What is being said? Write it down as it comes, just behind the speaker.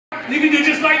You can do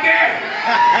just like that.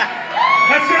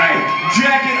 That's right.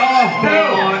 Jack it off,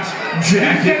 Beaumont.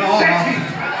 Jack it off. Sexy.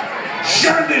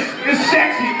 Shirtless is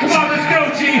sexy. Come on, let's go,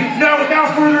 G. No,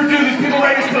 without further ado, these people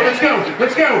ready to split. Let's go.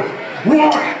 Let's go.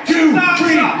 1, 2, 3,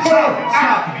 4.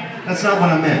 Stop. That's not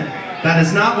what I meant. That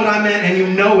is not what I meant, and you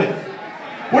know it.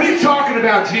 What are you talking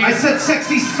about, G? I said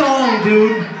sexy song,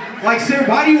 dude. Like, sir,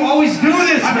 why do you always do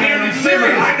this, I'm man? being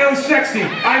serious. I know sexy.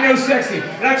 I know sexy.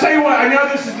 And I tell you what, I know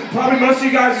this is probably most of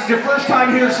you guys, this is your first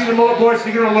time here to see the Mullet Boyz, so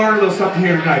you're going to learn a little something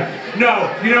here tonight. No,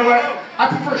 you know what? I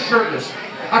prefer shirtless.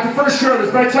 I prefer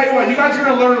shirtless, but I tell you what, you guys are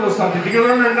going to learn a little something. You're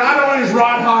going to learn not only does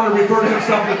Rod Hodder refer to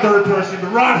himself in the third person, but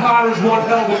Rod Hodder's one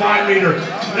hell of a mind reader.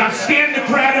 And I'm scanning the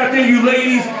crowd out there, you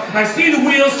ladies, and I see the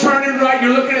wheels turning right.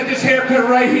 You're looking at this haircut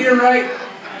right here, right?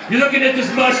 You're looking at this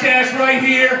mustache right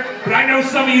here, but I know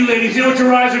some of you ladies, you know what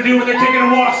your eyes are doing? They're taking a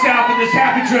walk south in this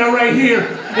happy trail right here.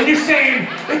 And you're saying,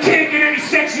 they can't get any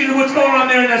sexier than what's going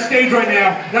on there in that stage right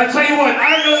now. And I tell you what,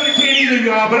 I don't know that they can't either,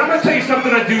 y'all, but I'm going to tell you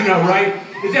something I do know, right?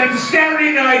 Is that it's a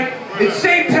Saturday night, it's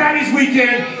St. Patty's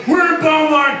weekend, we're in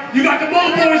Beaumont, you got the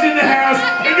Mullet Boyz in the house,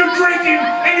 and you're drinking,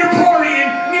 and you're partying.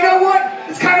 And you know what?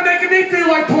 It's kind of making me feel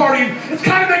like partying. It's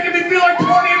kind of making me feel like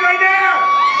partying right now.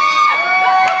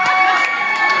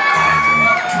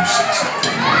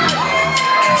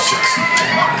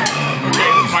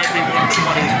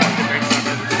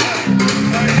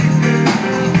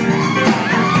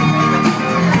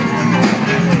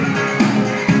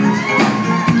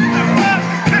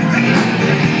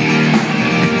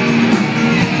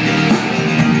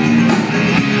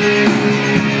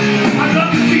 I'd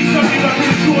love to see something like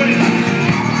this going.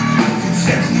 Too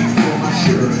sexy for my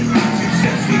shirt, too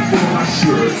sexy for my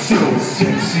shirt, so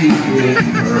sexy it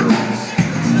hurts.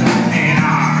 And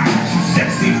I'm too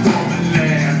sexy for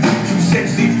Milan, too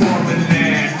sexy for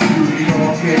Milan, New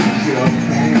York and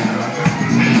Japan.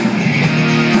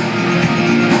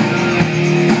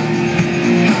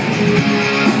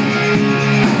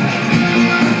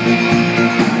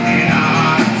 And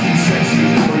I'm too sexy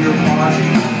for your body,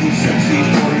 too sexy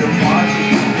for your body.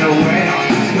 No way, I'll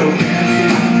just go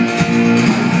dancing.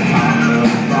 I'm the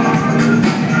father,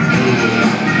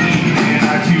 and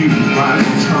I do my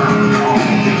turn on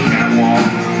the catwalk.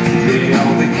 Yeah,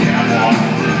 on the catwalk.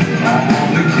 On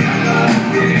the catwalk,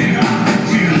 yeah. I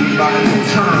do my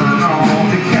turn on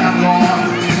the catwalk.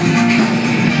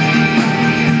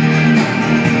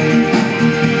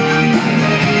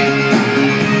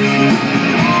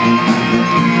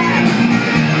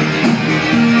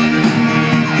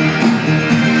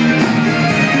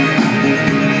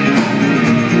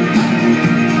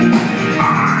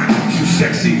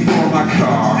 Sexy for my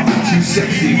car, too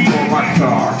sexy for my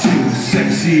car, too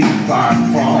sexy by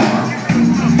far.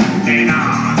 And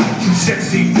I'm too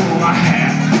sexy for my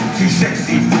hat, too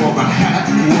sexy for my hat.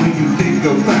 What do you think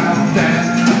about that?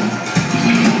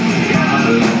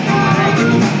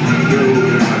 Model, you know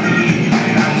what I mean.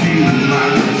 And I do my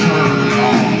return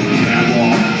on the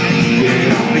catwalk,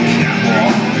 yeah, on the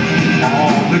catwalk,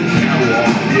 on the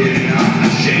catwalk, yeah. I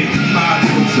shake my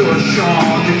little tush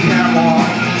on the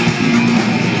catwalk.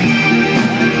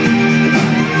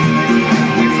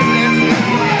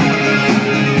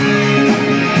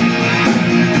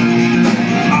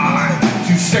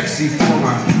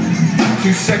 Too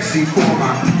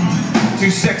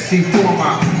sexy for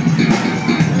my,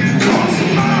 cause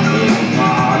I'm a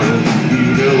model, you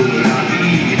know what I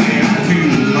mean, and I do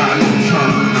my little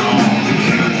turn on the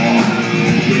catwalk,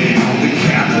 yeah, on the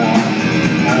catwalk,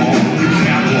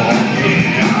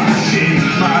 yeah, I shake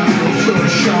my little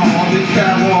tush on the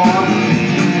catwalk.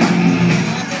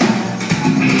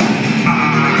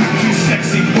 I'm too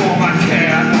sexy for my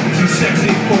cat, too sexy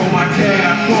for my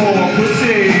cat, for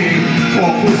pussy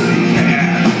cat.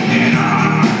 And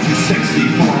I'm too sexy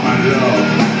for my love,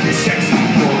 too sexy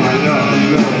for my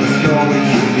love, love is going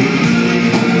to me.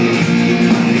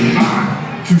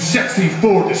 I'm too sexy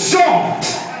for the song.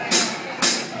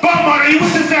 Beaumont, are you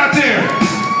with us out there?